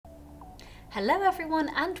Hello everyone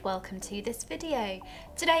and welcome to this video.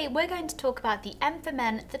 Today we're going to talk about the M for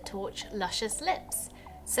Men The Torch Luscious Lips.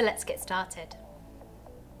 So let's get started.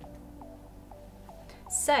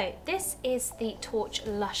 So this is the Torch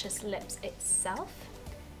Luscious Lips itself.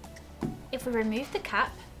 If we remove the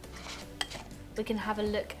cap, we can have a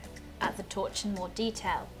look at the torch in more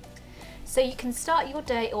detail. So you can start your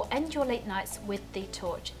day or end your late nights with the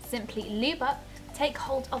torch. Simply lube up, take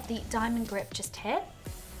hold of the diamond grip just here.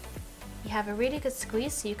 You have a really good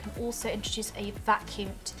squeeze, so you can also introduce a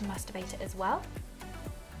vacuum to the masturbator as well.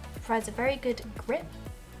 It provides a very good grip.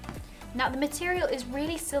 Now the material is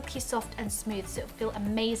really silky soft and smooth, so it'll feel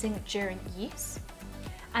amazing during use.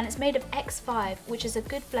 And it's made of X5, which is a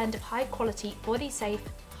good blend of high quality, body safe,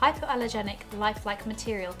 hypo-allergenic, lifelike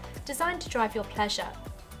material designed to drive your pleasure.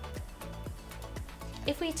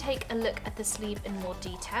 If we take a look at the sleeve in more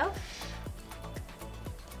detail,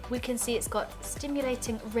 we can see it's got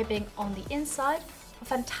stimulating ribbing on the inside for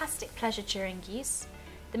fantastic pleasure during use.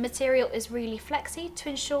 The material is really flexy to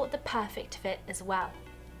ensure the perfect fit as well.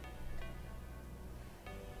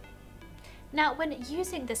 Now when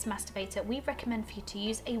using this masturbator, we recommend for you to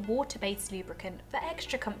use a water-based lubricant for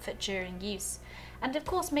extra comfort during use. And of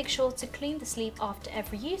course make sure to clean the sleeve after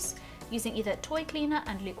every use using either toy cleaner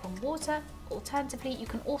and lukewarm water. Alternatively, you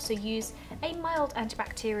can also use a mild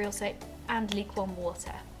antibacterial soap and lukewarm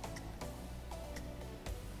water.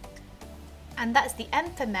 And that's the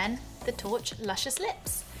M for Men, The Torch Luscious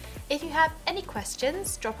Lips. If you have any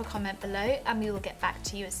questions, drop a comment below and we will get back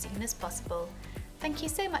to you as soon as possible. Thank you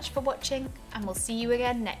so much for watching and we'll see you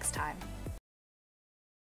again next time.